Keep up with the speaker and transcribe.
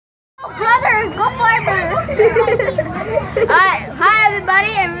Brother, go farther. Alright, hi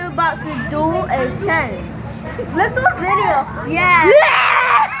everybody, and we're about to do a challenge. Let's do a video. Yeah.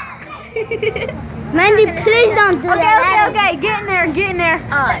 Mandy, please don't do that. Okay, get in there, get in there.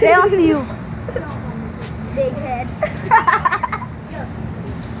 They don't see you. Big head.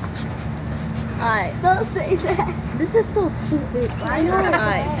 Alright. Don't say that. This is so stupid. I know.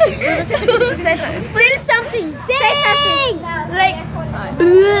 Alright. Say something. Say something. Say something. Like,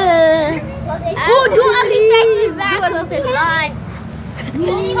 oh, do ugly faces. Do ugly faces. Lie.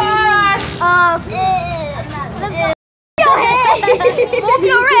 Move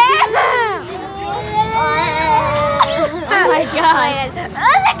your head. Oh my God.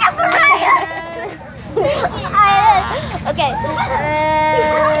 Okay.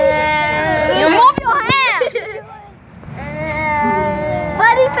 You move your hand.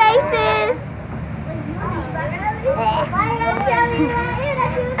 Buddy faces.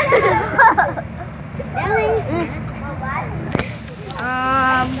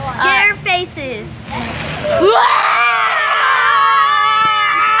 Scared faces.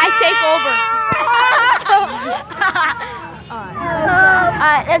 I take over.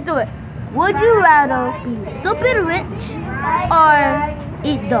 Alright, let's do it. Would you rather be stupid rich or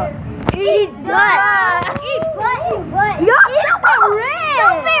eat dirt? Eat butt. Eat butt. Eat butt. No, stupid rich.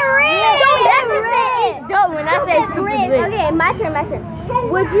 Stupid rich. Eat dirt when I say stupid rich. Okay, my turn.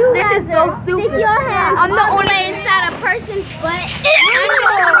 Would you rather This is so stupid. stick your hand I'm the only inside a person's butt?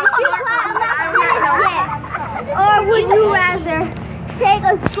 Or would you rather take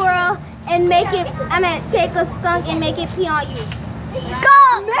a squirrel and make it? Take a skunk and make it pee on you.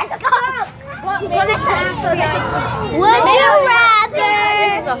 Skunk. Would you rather?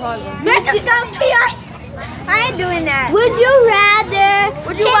 This is a hard one. Make a skunk pee on. I ain't doing that. Would you rather?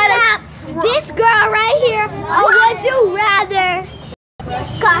 Kidnap this girl right here, or would you rather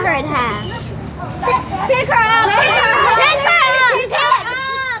cut her in half? Pick her up. Pick her up.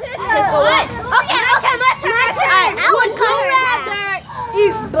 What? Okay, my turn. I would cut her in half.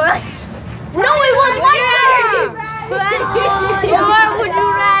 Eat butt. No, it was my turn. Or would you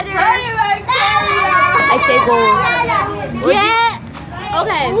rather? I take over.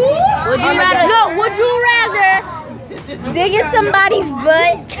 Okay. Would you rather? No, would you rather Dig in somebody's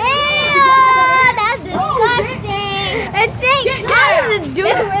butt. Ew, that's disgusting. And think out of the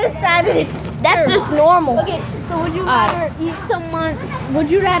juice inside of it. That's just normal. Okay, so would you rather eat someone? Would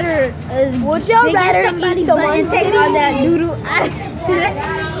you rather? Would you rather eat someone and take all that noodle out of it?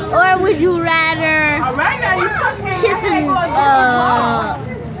 Or would you rather kiss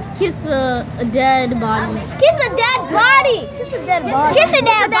a dead body? Kiss a dead body. Kiss a dead body. Kiss a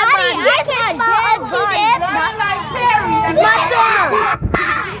dead body. I can't dead body. It's my turn.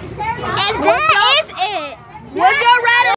 And that is it. Would you rather?